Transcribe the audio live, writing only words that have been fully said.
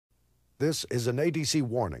This is an ADC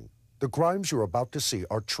warning. The crimes you're about to see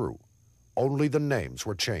are true. Only the names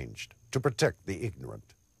were changed to protect the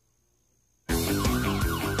ignorant.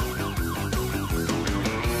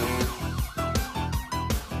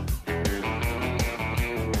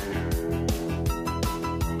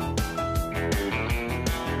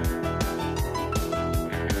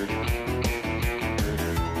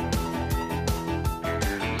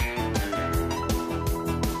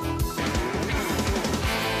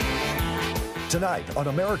 Tonight, on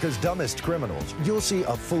America's Dumbest Criminals, you'll see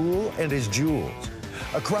a fool and his jewels,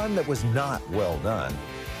 a crime that was not well done,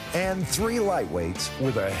 and 3 lightweights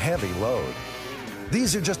with a heavy load.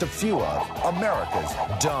 These are just a few of America's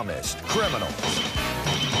Dumbest Criminals.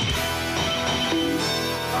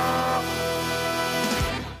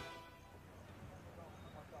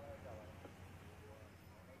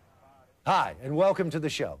 Hi, and welcome to the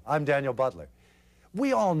show. I'm Daniel Butler.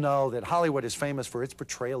 We all know that Hollywood is famous for its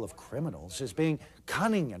portrayal of criminals as being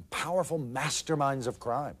cunning and powerful masterminds of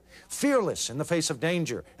crime, fearless in the face of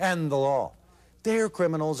danger and the law. Their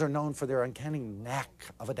criminals are known for their uncanny knack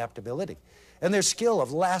of adaptability and their skill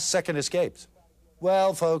of last-second escapes.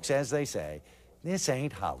 Well, folks, as they say, this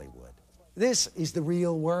ain't Hollywood. This is the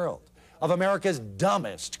real world of America's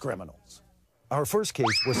dumbest criminals. Our first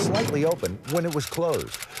case was slightly open when it was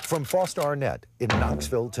closed, from Foster Arnett in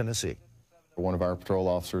Knoxville, Tennessee. One of our patrol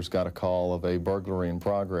officers got a call of a burglary in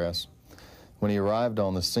progress. When he arrived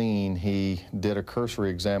on the scene, he did a cursory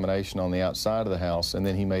examination on the outside of the house, and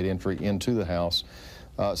then he made entry into the house,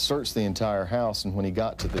 searched the entire house, and when he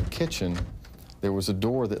got to the kitchen, there was a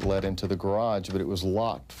door that led into the garage, but it was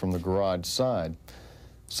locked from the garage side.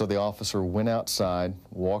 So the officer went outside,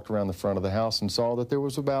 walked around the front of the house, and saw that there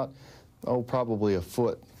was about, probably a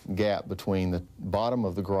foot gap between the bottom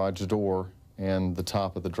of the garage door and the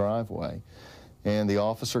top of the driveway. And the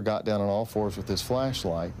officer got down on all fours with his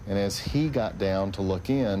flashlight, and as he got down to look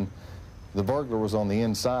in, the burglar was on the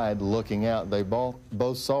inside looking out. They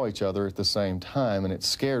both saw each other at the same time, and it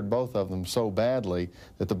scared both of them so badly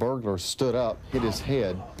that the burglar stood up, hit his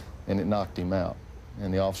head, and it knocked him out.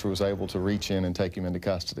 And the officer was able to reach in and take him into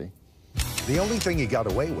custody. The only thing he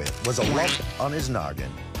got away with was a lump on his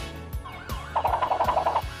noggin.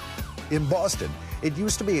 In Boston, it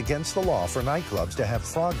used to be against the law for nightclubs to have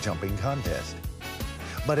frog jumping contests.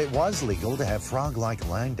 But it was legal to have frog-like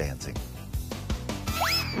line dancing.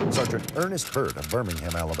 Sergeant Ernest Burt of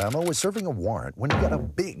Birmingham, Alabama, was serving a warrant when he got a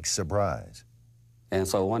big surprise. And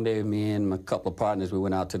so one day, me and a couple of partners, we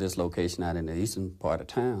went out to this location out in the eastern part of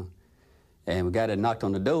town. And we got it, knocked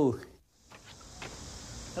on the door.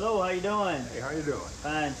 Hello, how you doing? Hey, how you doing?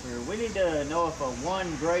 Fine, sir. We need to know if one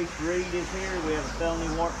Grace Reed is here. We have a felony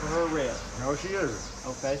warrant for her arrest. No, she isn't.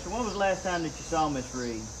 Okay, so when was the last time that you saw Miss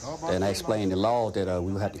Reed? And I explained the law that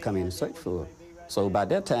we would have to come in and search for her. So by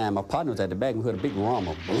that time, my partner was at the back, and we heard a big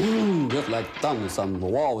rumble, boom, just like thunder, something. The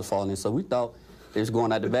wall was falling in, so we thought they was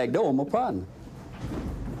going out the back door with my partner.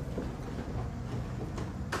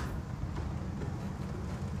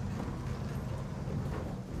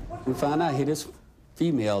 We found out he this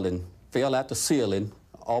female and fell out the ceiling,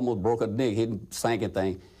 almost broke her neck, hitting sinking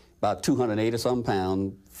thing, about 280-something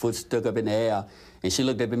pounds, foot stuck up in the air, and she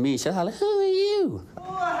looked up at me and she hollered, "Who are you?" Well,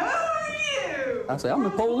 who are you? I said, "I'm the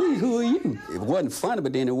police, who are you?" It wasn't funny,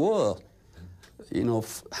 but then it was, you know,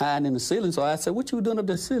 hiding in the ceiling. So I said, "What you doing up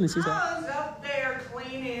the ceiling?" She said, I was up there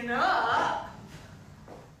cleaning up.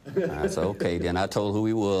 I said, "Okay." Then I told her who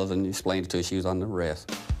he was and explained it to her. She was under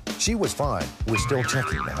arrest. She was fine. We're still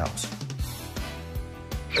checking the house.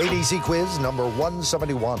 ADC quiz number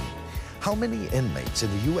 171. How many inmates in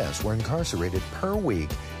the U.S. were incarcerated per week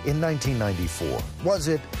in 1994? Was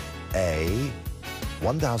it A,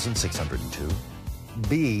 1,602,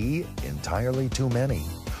 B, entirely too many,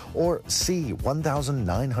 or C,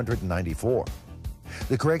 1,994?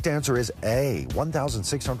 The correct answer is A,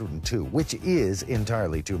 1,602, which is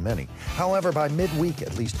entirely too many. However, by midweek,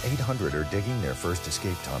 at least 800 are digging their first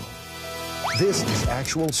escape tunnel. This is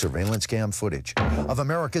actual surveillance cam footage of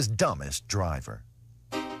America's dumbest driver.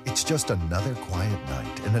 It's just another quiet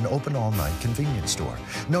night in an open all-night convenience store.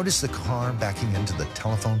 Notice the car backing into the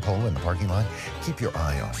telephone pole in the parking lot? Keep your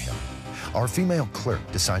eye on him. Our female clerk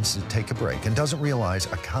decides to take a break and doesn't realize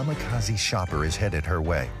a kamikaze shopper is headed her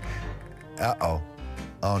way. Uh-oh.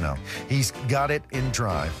 Oh, no. He's got it in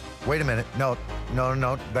drive. Wait a minute. No.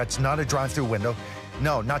 That's not a drive-through window.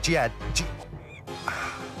 No, not yet.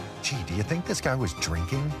 Gee, do you think this guy was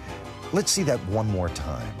drinking? Let's see that one more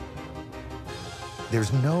time.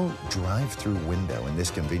 There's no drive-through window in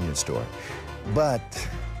this convenience store, but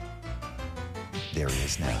there he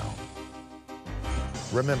is now.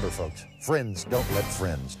 Remember, folks, friends don't let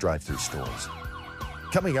friends drive through stores.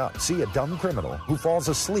 Coming up, see a dumb criminal who falls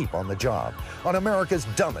asleep on the job on America's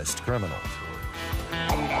Dumbest Criminals.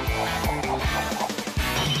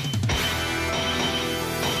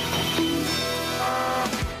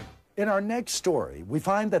 In our next story, we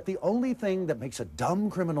find that the only thing that makes a dumb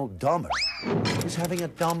criminal dumber is having a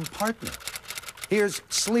dumb partner. Here's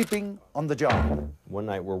sleeping on the job. One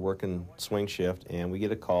night we're working swing shift and we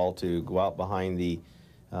get a call to go out behind the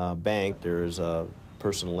bank. There's a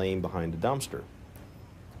person laying behind a dumpster.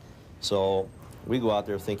 So we go out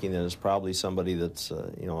there thinking that it's probably somebody that's,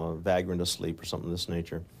 you know, a vagrant asleep or something of this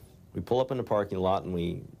nature. We pull up in the parking lot and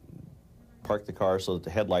we park the car so that the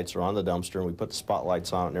headlights are on the dumpster, and we put the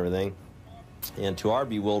spotlights on it and everything. And to our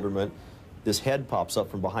bewilderment, this head pops up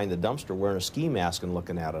from behind the dumpster wearing a ski mask and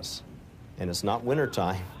looking at us. And it's not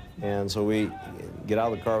wintertime. And so we get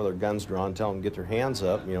out of the car with our guns drawn, tell them to get their hands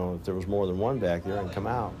up, you know, if there was more than one back there, and come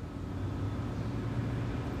out.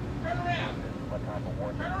 Turn around.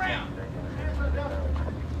 Turn around.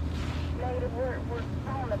 We're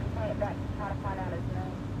calling the complaint back to try to find out his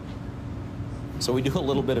name. So we do a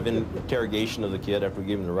little bit of interrogation of the kid after we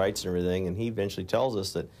give him the rights and everything, and he eventually tells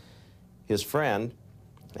us that his friend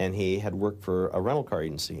and he had worked for a rental car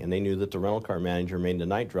agency, and they knew that the rental car manager made a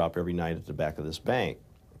night drop every night at the back of this bank.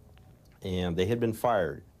 And they had been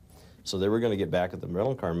fired. So they were going to get back at the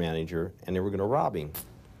rental car manager, and they were going to rob him.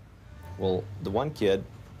 Well, the one kid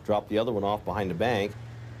dropped the other one off behind the bank.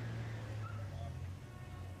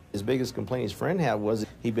 His biggest complaint his friend had was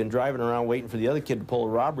he'd been driving around waiting for the other kid to pull a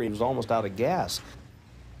robbery. He was almost out of gas.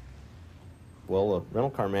 Well, the rental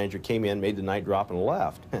car manager came in, made the night drop, and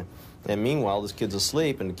left. And meanwhile, this kid's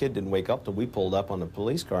asleep, and the kid didn't wake up till we pulled up on the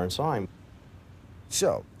police car and saw him.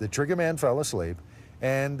 So the trigger man fell asleep,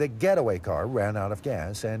 and the getaway car ran out of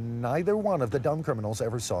gas, and neither one of the dumb criminals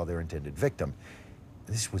ever saw their intended victim.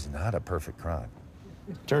 This was not a perfect crime.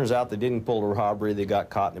 Turns out they didn't pull a robbery. They got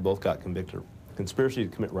caught, and they both got convicted of conspiracy to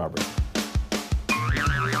commit robbery.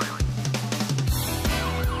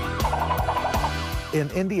 In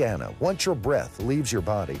Indiana, once your breath leaves your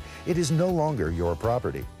body, it is no longer your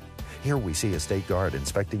property. Here we see a state guard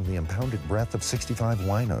inspecting the impounded breath of 65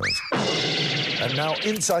 winos. And now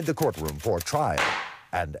inside the courtroom for trial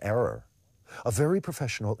and error. A very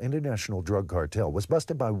professional international drug cartel was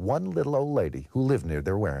busted by one little old lady who lived near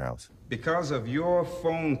their warehouse. Because of your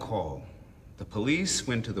phone call, the police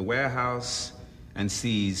went to the warehouse and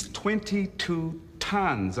seized 22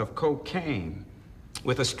 tons of cocaine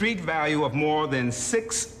with a street value of more than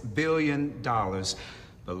 $6 billion, the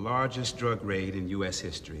largest drug raid in U.S.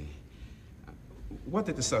 history. What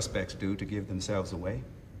did the suspects do to give themselves away?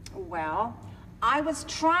 Well, I was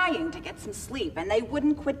trying to get some sleep, and they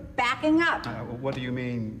wouldn't quit backing up. What do you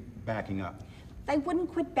mean, backing up? They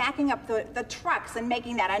wouldn't quit backing up the trucks and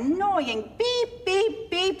making that annoying beep, beep,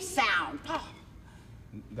 beep sound.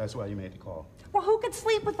 That's why you made the call. Well, who could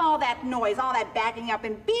sleep with all that noise, all that backing up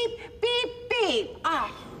and beep, beep, beep?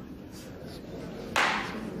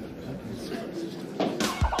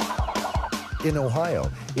 In Ohio,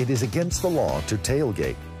 it is against the law to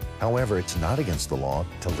tailgate. However, it's not against the law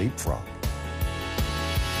to leapfrog.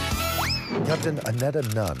 Captain Annetta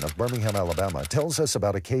Nunn of Birmingham, Alabama, tells us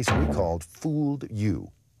about a case we called Fooled You.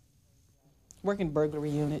 Working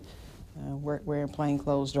burglary unit, wearing plain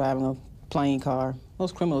clothes, driving a plain car.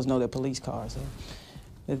 Most criminals know they're police cars.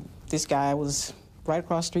 This guy was right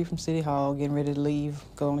across the street from City Hall, getting ready to leave,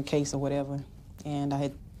 go on a case or whatever. And I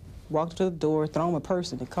had walked to the door, thrown my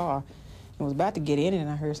purse in the car, and was about to get in it, and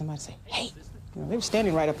I heard somebody say, "Hey!" You know, they were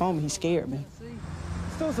standing right up on me. He scared me.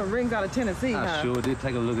 Stole some rings out of Tennessee, huh? I sure did.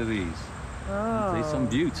 Take a look at these. Oh. These some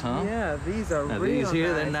beauts, huh? Yeah, these are now, real these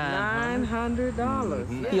here, nice. $900.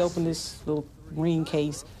 Mm-hmm. Yes. He opened this little ring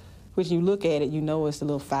case, which you look at it, you know it's a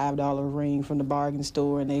little $5 ring from the bargain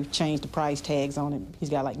store, and they've changed the price tags on it. He's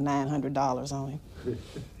got like $900 on him.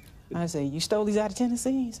 I say, "You stole these out of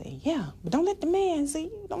Tennessee?" He said, "Yeah, but don't let the man see.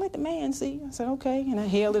 Don't let the man see." I said, "Okay." And I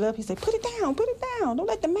held it up. He said, put it down. Don't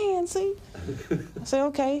let the man see." I said,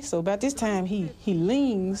 "Okay." So about this time, he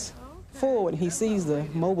leans forward, and he sees the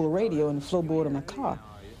mobile radio in the floorboard of my car.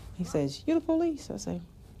 He says, "You the police?" I say,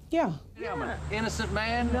 "Yeah." Yeah, I'm an innocent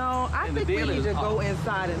man. No, I think we need to go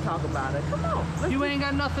inside and talk about it. Come on. You ain't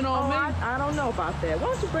got nothing on me. I don't know about that. Why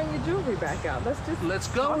don't you bring your jewelry back out? Let's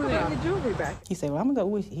go talk then. about your jewelry back. He said, "Well, I'm going to go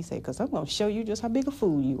with you." He said, "Because I'm going to show you just how big a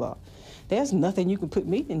fool you are. There's nothing you can put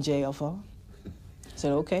me in jail for." I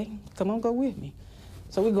said, "Okay, come on, go with me."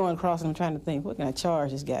 So we're going across, and I'm trying to think, what can I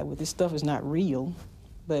charge this guy with? This stuff is not real.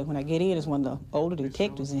 But when I get in, it's one of the older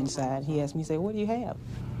detectives inside. He asked me, he said, "What do you have?"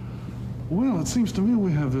 Well, it seems to me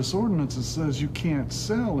we have this ordinance that says you can't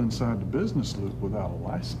sell inside the business loop without a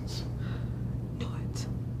license. What?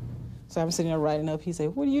 So I'm sitting there writing up. He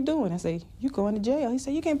said, what are you doing? I say, you going to jail. He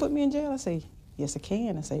said, you can't put me in jail. I say, yes, I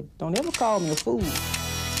can. I say, don't ever call me a fool.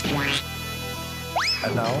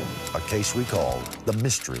 And now, a case we call the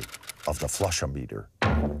mystery of the flushometer.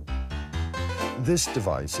 This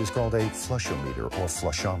device is called a flushometer or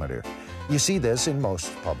flushometer. You see this in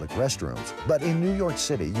most public restrooms, but in New York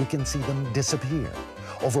City, you can see them disappear.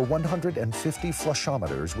 Over 150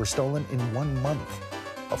 flushometers were stolen in 1 month.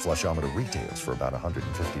 A flushometer retails for about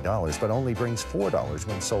 $150, but only brings $4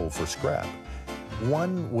 when sold for scrap.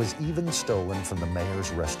 One was even stolen from the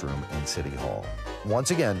mayor's restroom in City Hall.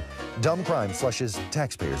 Once again, dumb crime flushes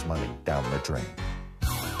taxpayers' money down the drain.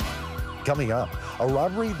 Coming up, a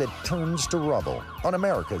robbery that turns to rubble on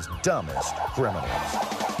America's dumbest criminals.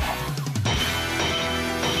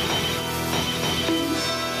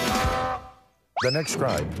 The next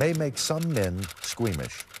crime may make some men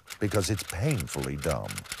squeamish because it's painfully dumb.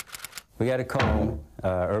 We got a call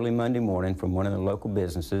early Monday morning from one of the local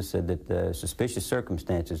businesses, said that suspicious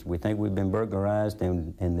circumstances. We think we've been burglarized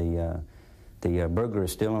and the burglar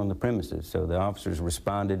is still on the premises. So the officers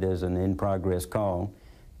responded as an in-progress call,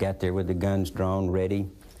 got there with the guns drawn, ready,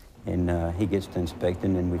 and he gets to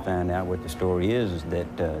inspecting, and we find out what the story is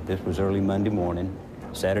that this was early Monday morning.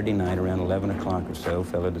 Saturday night, around 11 o'clock or so, a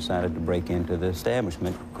fellow decided to break into the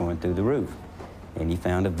establishment going through the roof. And he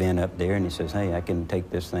found a vent up there, and he says, hey, I can take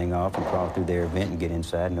this thing off and crawl through their vent and get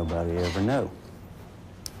inside. Nobody will ever know.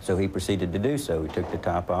 So he proceeded to do so. He took the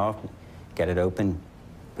top off, got it open,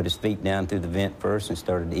 put his feet down through the vent first, and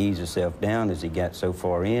started to ease himself down. As he got so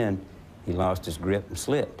far in, he lost his grip and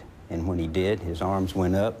slipped. And when he did, his arms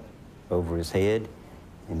went up over his head,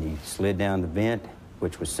 and he slid down the vent,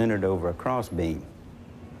 which was centered over a cross beam.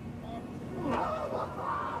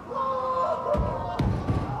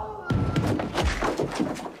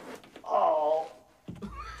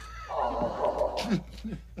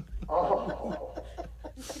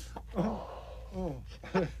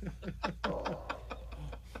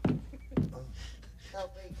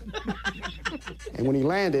 And when he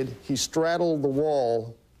landed, he straddled the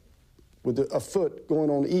wall with a foot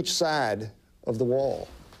going on each side of the wall.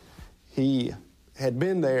 He had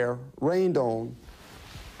been there, rained on,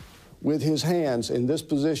 with his hands in this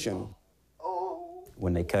position.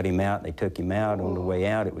 When they cut him out, they took him out. On the way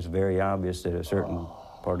out, it was very obvious that a certain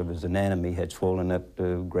part of his anatomy had swollen up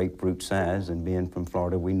to grapefruit size, and being from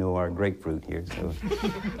Florida, we know our grapefruit here, so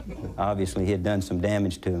obviously he had done some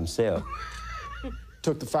damage to himself.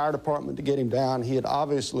 Took the fire department to get him down. He had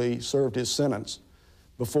obviously served his sentence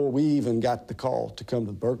before we even got the call to come to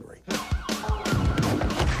the burglary.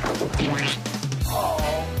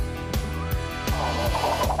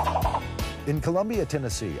 In Columbia,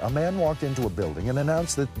 Tennessee, a man walked into a building and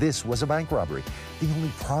announced that this was a bank robbery. The only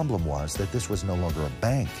problem was that this was no longer a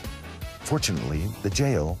bank. Fortunately, the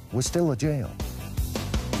jail was still a jail.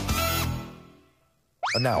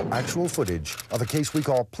 And now, actual footage of a case we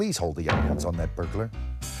call Please Hold the Evidence on That Burglar.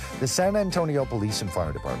 The San Antonio Police and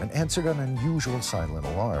Fire Department answered an unusual silent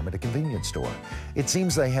alarm at a convenience store. It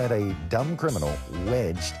seems they had a dumb criminal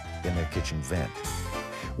wedged in their kitchen vent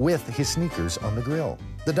with his sneakers on the grill.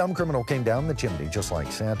 The dumb criminal came down the chimney just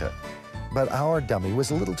like Santa, but our dummy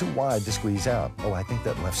was a little too wide to squeeze out. Oh, I think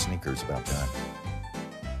that left sneakers about done.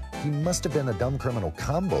 He must have been a dumb criminal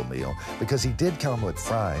combo meal because he did come with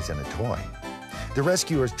fries and a toy. The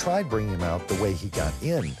rescuers tried bringing him out the way he got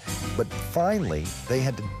in, but finally they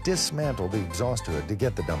had to dismantle the exhaust hood to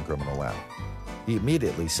get the dumb criminal out. He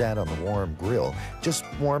immediately sat on the warm grill, just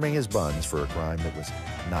warming his buns for a crime that was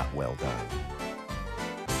not well done.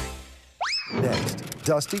 Next,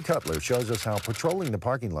 Dusty Cutler shows us how patrolling the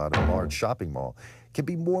parking lot of a large shopping mall can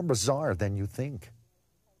be more bizarre than you think.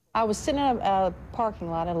 I was sitting in a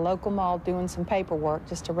parking lot at a local mall doing some paperwork,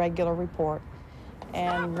 just a regular report.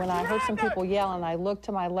 And when I heard some people yelling, I looked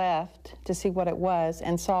to my left to see what it was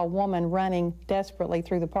and saw a woman running desperately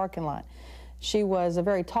through the parking lot. She was a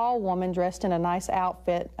very tall woman dressed in a nice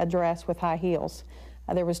outfit, a dress with high heels.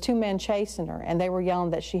 There was two men chasing her, and they were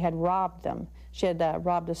yelling that she had robbed them. She had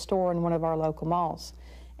robbed a store in one of our local malls.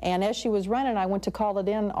 And as she was running, I went to call it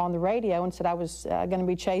in on the radio and said I was going to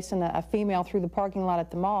be chasing a female through the parking lot at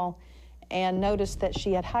the mall, and noticed that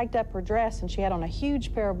she had hiked up her dress and she had on a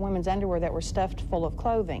huge pair of women's underwear that were stuffed full of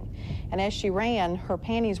clothing. And as she ran, her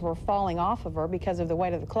panties were falling off of her because of the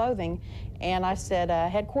weight of the clothing. And I said,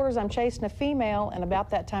 headquarters, I'm chasing a female. And about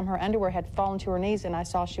that time, her underwear had fallen to her knees, and I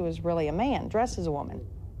saw she was really a man, dressed as a woman.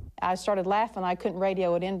 I started laughing. I couldn't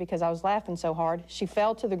radio it in because I was laughing so hard. She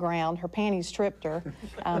fell to the ground. Her panties tripped her.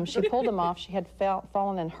 She pulled them off. She had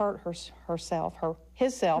fallen and hurt herself,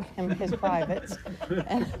 his privates.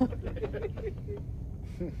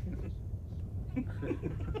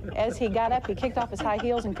 As he got up, he kicked off his high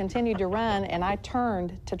heels and continued to run, and I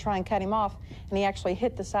turned to try and cut him off, and he actually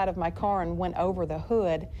hit the side of my car and went over the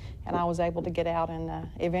hood, and I was able to get out and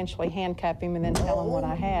eventually handcuff him and then tell him what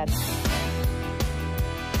I had.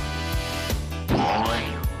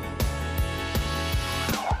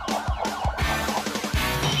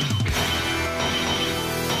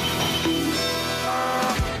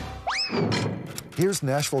 Here's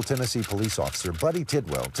Nashville, Tennessee police officer Buddy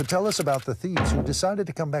Tidwell to tell us about the thieves who decided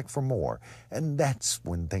to come back for more. And that's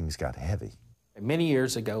when things got heavy. Many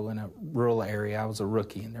years ago in a rural area, I was a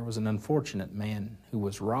rookie, and there was an unfortunate man who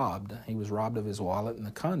was robbed. He was robbed of his wallet and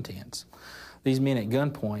the contents. These men at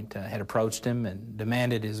gunpoint had approached him and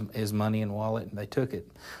demanded his money and wallet, and they took it.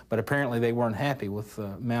 But apparently they weren't happy with the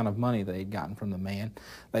amount of money they had gotten from the man.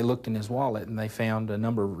 They looked in his wallet and they found a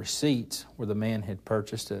number of receipts where the man had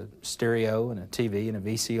purchased a stereo and a TV and a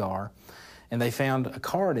VCR. And they found a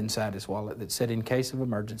card inside his wallet that said, "In case of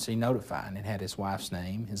emergency, notify," and it had his wife's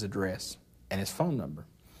name, his address, and his phone number.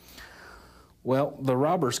 Well, the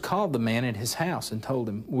robbers called the man at his house and told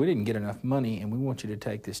him, "We didn't get enough money, and we want you to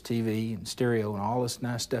take this TV and stereo and all this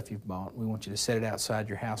nice stuff you've bought. We want you to set it outside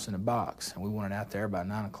your house in a box, and we want it out there by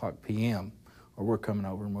 9 o'clock p.m., or we're coming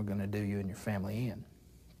over and we're going to do you and your family in."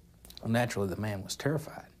 Well, naturally, the man was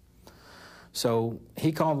terrified. So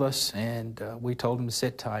he called us, and we told him to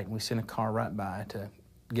sit tight, and we sent a car right by to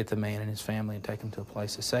get the man and his family and take him to a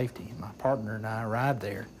place of safety. And my partner and I arrived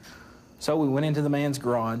there. So we went into the man's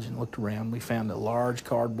garage and looked around. We found a large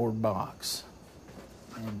cardboard box,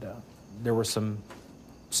 and there were some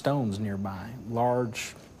stones nearby.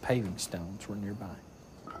 Large paving stones were nearby.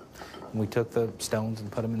 And we took the stones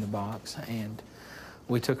and put them in the box, and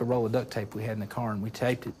we took a roll of duct tape we had in the car and we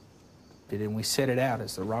taped it, and we set it out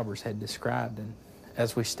as the robbers had described. And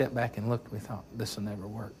as we stepped back and looked, we thought, this will never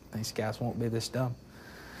work. These guys won't be this dumb.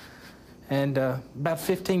 And about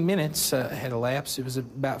 15 minutes had elapsed. It was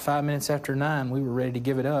about 5 minutes after 9. We were ready to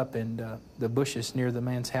give it up, and the bushes near the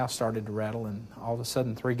man's house started to rattle, and all of a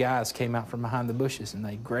sudden 3 guys came out from behind the bushes, and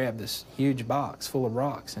they grabbed this huge box full of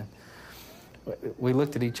rocks. And we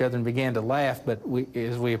looked at each other and began to laugh, but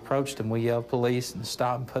as we approached them, we yelled police and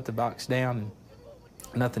stopped and put the box down, and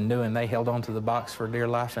nothing doing. They held onto the box for dear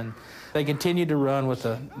life, and they continued to run with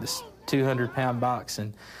this 200-pound box.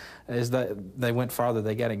 And as they went farther,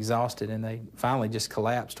 they got exhausted, and they finally just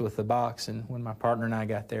collapsed with the box. And when my partner and I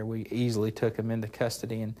got there, we easily took them into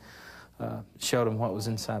custody and showed them what was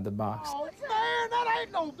inside the box. Oh, man, that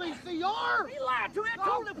ain't no VCR. He lied to me. I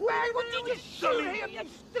told him. What did you just shoot him, you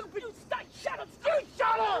stupid? Shut up.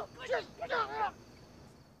 Shut up. Just shut up.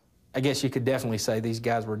 I guess you could definitely say these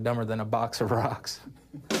guys were dumber than a box of rocks.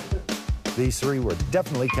 These 3 were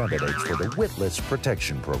definitely candidates for the Witless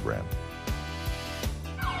Protection Program.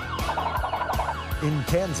 In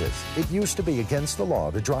Kansas, it used to be against the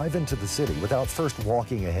law to drive into the city without first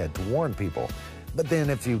walking ahead to warn people. But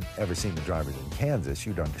then if you'd ever seen the drivers in Kansas,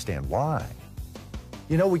 you'd understand why.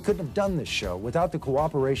 You know, we couldn't have done this show without the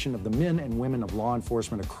cooperation of the men and women of law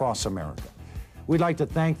enforcement across America. We'd like to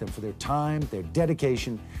thank them for their time, their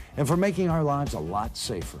dedication, and for making our lives a lot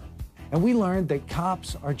safer. And we learned that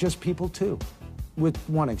cops are just people too, with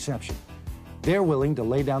one exception. They're willing to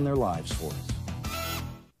lay down their lives for us.